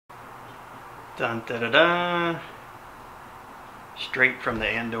Dun da da da. Straight from the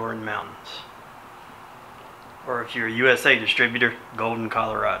Andoran Mountains. Or if you're a USA distributor, Golden,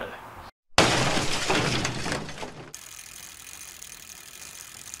 Colorado.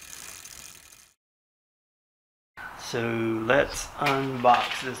 So let's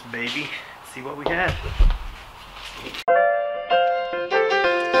unbox this baby, see what we have.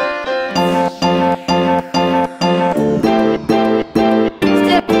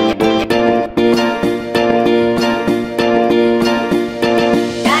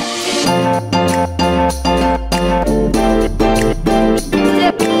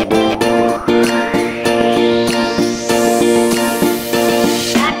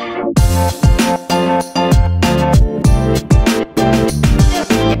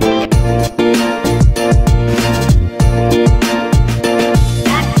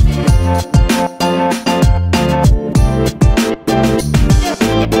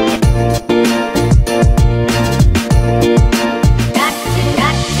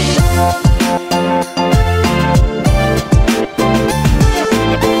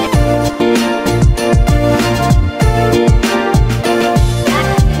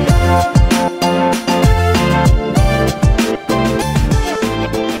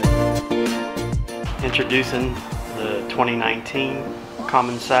 Introducing the 2019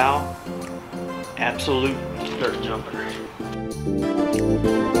 Common Sow Absolute Dirt Jumper.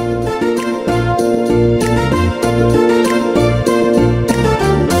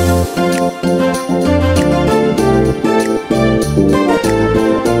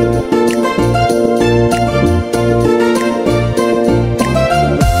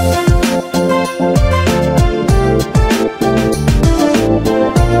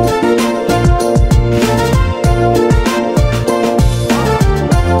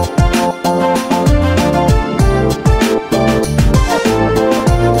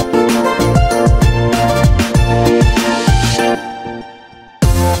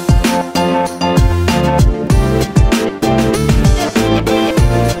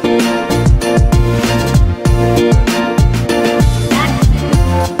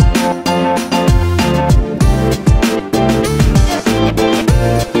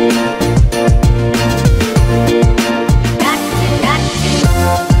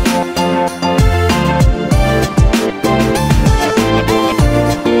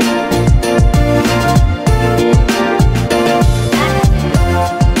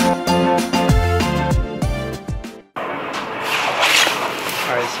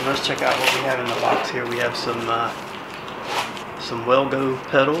 So let's check out what we have in the box here. We have some Wellgo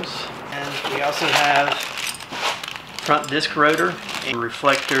pedals, and we also have front disc rotor and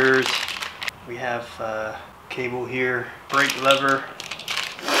reflectors. We have cable here, brake lever,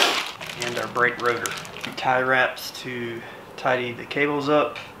 and our brake rotor. Tie wraps to tidy the cables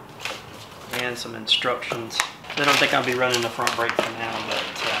up, and some instructions. I don't think I'll be running the front brake for now, but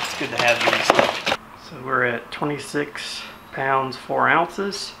it's good to have these. So we're at 26 pounds 4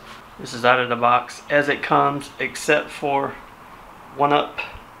 ounces. This is out of the box as it comes, except for 1-up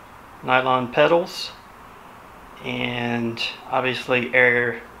nylon pedals, and obviously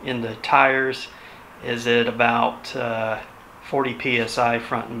air in the tires is at about 40 psi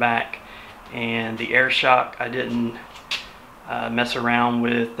front and back, and the air shock I didn't mess around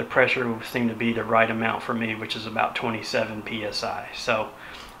with. The pressure seemed to be the right amount for me, which is about 27 psi. So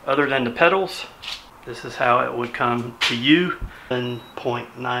other than the pedals, this is how it would come to you,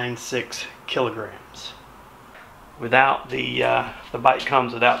 7.96 kilograms. Without the bike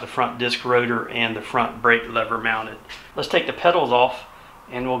comes without the front disc rotor and the front brake lever mounted. Let's take the pedals off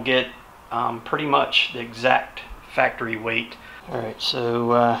and we'll get pretty much the exact factory weight. Alright,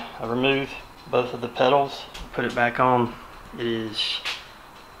 so I removed both of the pedals, put it back on. It is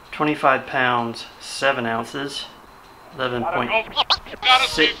 25 pounds 7 ounces,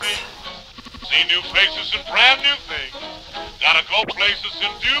 11.6. See new places and brand new things. Gotta go places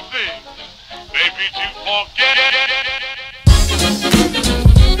and do things. Maybe to forget.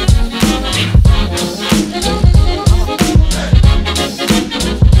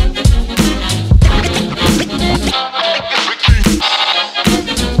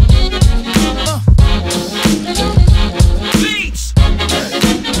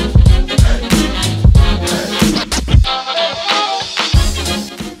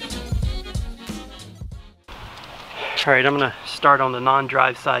 Alright, I'm going to start on the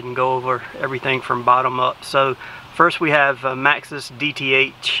non-drive side and go over everything from bottom up. So first we have Maxxis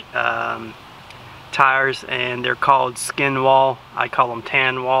DTH tires, and they're called skin wall. I call them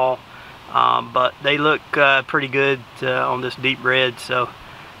tan wall, but they look pretty good on this deep red, so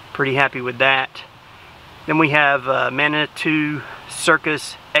pretty happy with that. Then we have Manitou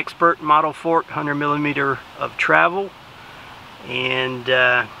Circus Expert model fork, 100mm of travel, and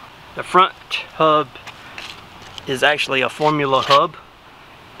the front hub is actually a Formula hub,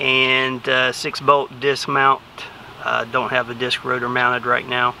 and 6-bolt disc mount. Don't have a disc rotor mounted right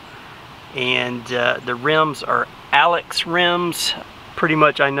now, and the rims are Alex rims. Pretty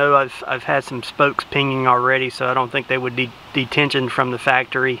much, I know I've had some spokes pinging already, so I don't think they would be detentioned from the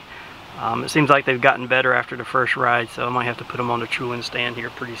factory. It seems like they've gotten better after the first ride, so I might have to put them on the tooling stand here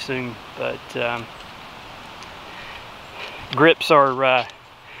pretty soon. But grips,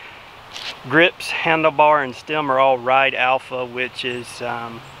 handlebar, and stem are all Ride Alpha, which is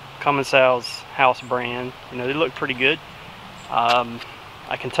Commensal's house brand. You know, they look pretty good.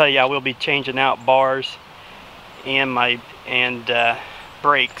 I can tell you I will be changing out bars and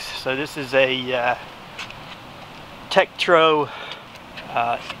brakes. So this is a Tektro,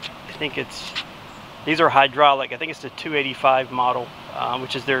 I think these are hydraulic. I think it's the 285 model,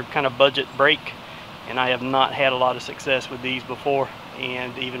 which is their kind of budget brake, and I have not had a lot of success with these before,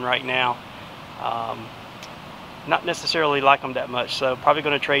 and even right now not necessarily like them that much. So probably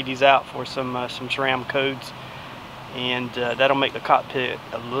going to trade these out for some SRAM codes, and that'll make the cockpit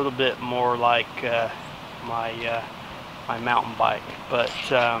a little bit more like my mountain bike. But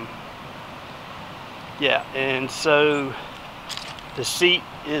yeah, and so the seat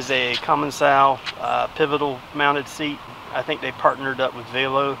is a Commensal pivotal mounted seat. I think they partnered up with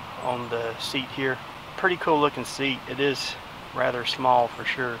Velo on the seat here. Pretty cool looking seat. It is rather small for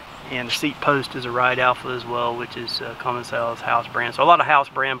sure. And the seat post is a Ride Alpha as well, which is Commensal's house brand. So a lot of house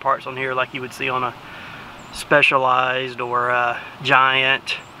brand parts on here, like you would see on a Specialized or a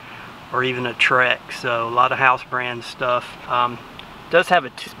Giant or even a Trek. So a lot of house brand stuff. Does have a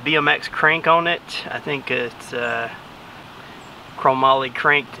BMX crank on it. I think it's chromoly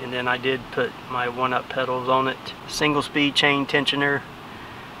cranked, and then I did put my 1-up pedals on it. Single speed chain tensioner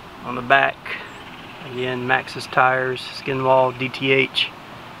on the back. Again, Maxxis tires, skin wall, DTH.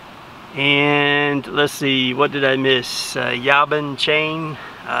 And let's see, what did I miss? Yaban chain.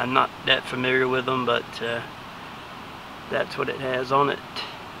 Not that familiar with them, but that's what it has on it.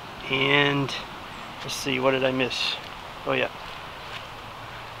 And let's see, what did I miss? Oh yeah,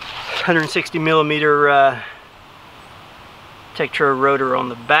 160mm Tektro rotor on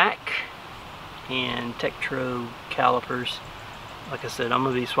the back, and Tektro calipers. Like I said, I'm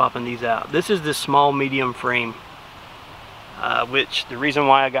going to be swapping these out. This is the small medium frame, which the reason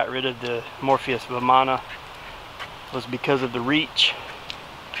why I got rid of the Morpheus Vimana was because of the reach,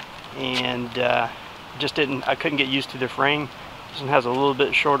 and I couldn't get used to the frame. This one has a little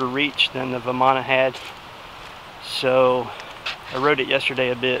bit shorter reach than the Vimana had, so I rode it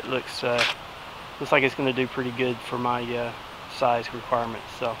yesterday a bit. Looks like it's going to do pretty good for my size requirements.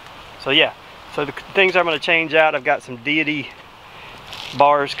 So yeah, so the things I'm going to change out, I've got some Deity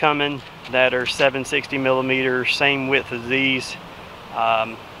bars coming that are 760mm, same width as these,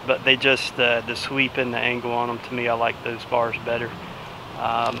 but they just the sweep and the angle on them, to me, I like those bars better.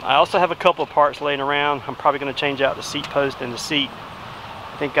 I also have a couple of parts laying around. I'm probably going to change out the seat post and the seat.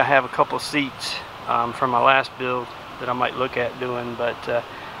 I think I have a couple of seats from my last build that I might look at doing, but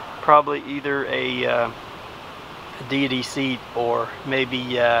probably either a Deity seat or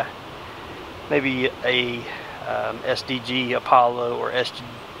maybe a SDG Apollo or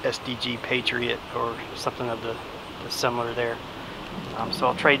SDG Patriot or something of the similar there. So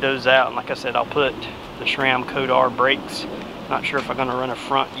I'll trade those out, and like I said, I'll put the SRAM Code R brakes. Not sure if I'm going to run a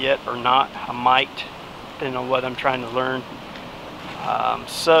front yet or not. I might, depending on what I'm trying to learn.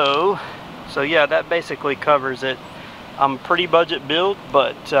 So yeah, that basically covers it. I'm pretty budget build,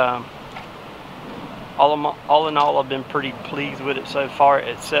 but all in all, I've been pretty pleased with it so far,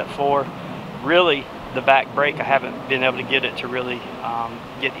 except for really the back brake. I haven't been able to get it to really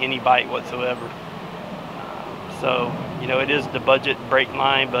get any bite whatsoever. So, you know, it is the budget brake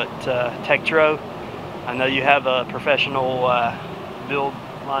line, but Tektro, I know you have a professional build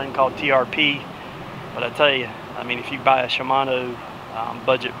line called TRP, but I tell you, I mean, if you buy a Shimano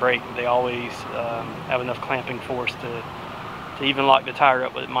budget brake, they always have enough clamping force to even lock the tire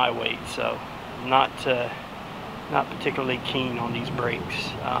up with my weight. So not particularly keen on these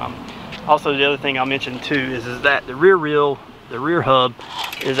brakes. Also, the other thing I'll mention too is that the rear hub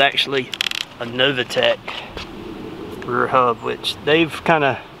is actually a Novitec rear hub, which they've kind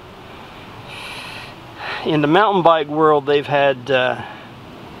of, in the mountain bike world, they've had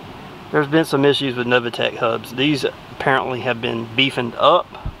there's been some issues with Novitec hubs. These apparently have been beefed up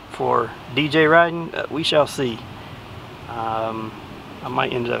for DJ riding. We shall see. I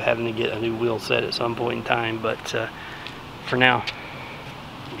might end up having to get a new wheel set at some point in time, but for now,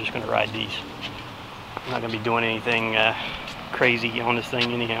 I'm just going to ride these. I'm not going to be doing anything crazy on this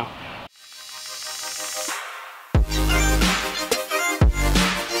thing anyhow.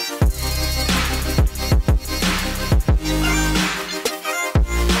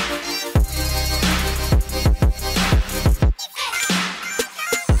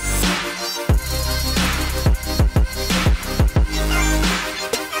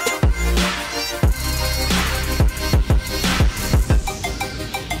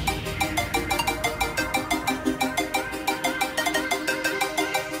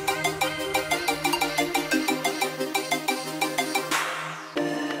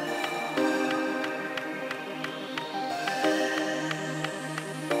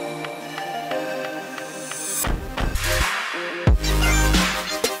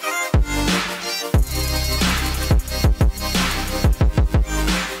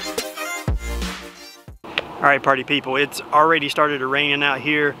 All right, party people, it's already started to raining out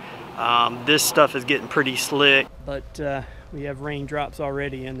here. This stuff is getting pretty slick, but we have raindrops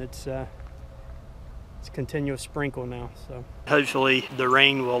already, and it's continuous sprinkle now. So hopefully the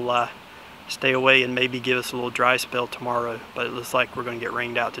rain will stay away and maybe give us a little dry spell tomorrow, but it looks like we're going to get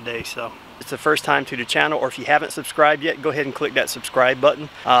rained out today. So if it's the first time to the channel, or if you haven't subscribed yet, go ahead and click that subscribe button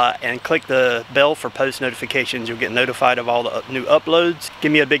and click the bell for post notifications. You'll get notified of all the new uploads.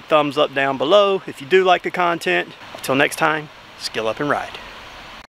 Give me a big thumbs up down below if you do like the content. Until next time, skill up and ride.